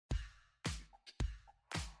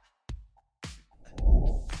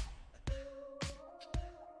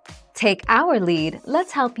Take our lead,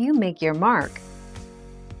 let's help you make your mark.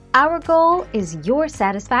 Our goal is your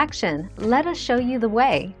satisfaction. Let us show you the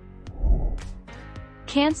way.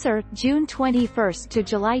 Cancer, June 21st to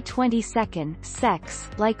July 22nd. Sex,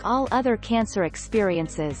 like all other Cancer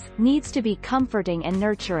experiences, needs to be comforting and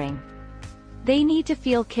nurturing. They need to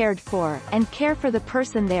feel cared for, and care for the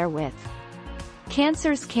person they're with.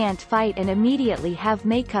 Cancers can't fight and immediately have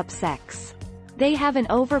make-up sex. They have an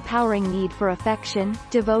overpowering need for affection,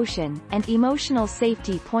 devotion, and emotional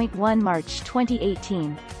safety. 1 March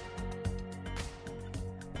 2018.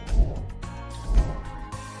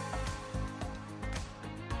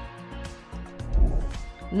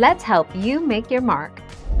 Let's help you make your mark.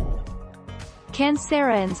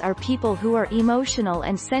 Cancerians are people who are emotional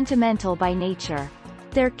and sentimental by nature.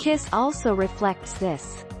 Their kiss also reflects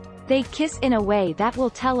this. They kiss in a way that will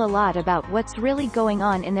tell a lot about what's really going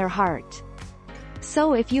on in their heart.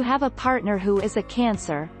 So if you have a partner who is a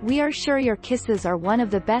Cancer, we are sure your kisses are one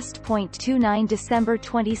of the best. 29 December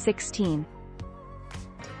 2016.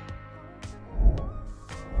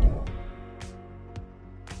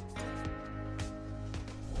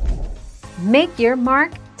 Make your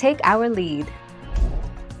mark, take our lead.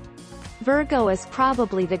 Virgo is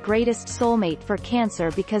probably the greatest soulmate for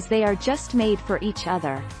Cancer because they are just made for each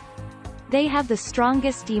other. They have the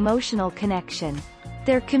strongest emotional connection.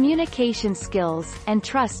 Their communication skills and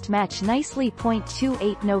trust match nicely.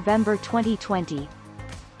 28 November 2020.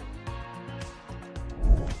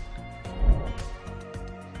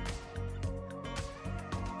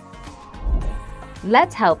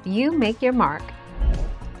 Let's help you make your mark.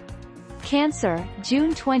 Cancer,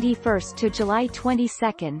 June 21st to July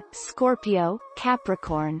 22nd. Scorpio,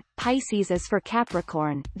 Capricorn, Pisces is for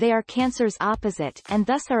Capricorn. They are Cancer's opposite, and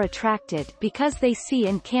thus are attracted, because they see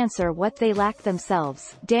in Cancer what they lack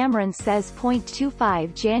themselves. Dameron says.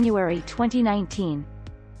 25 January 2019.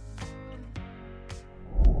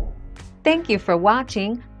 Thank you for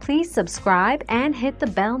watching. Please subscribe and hit the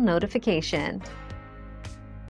bell notification.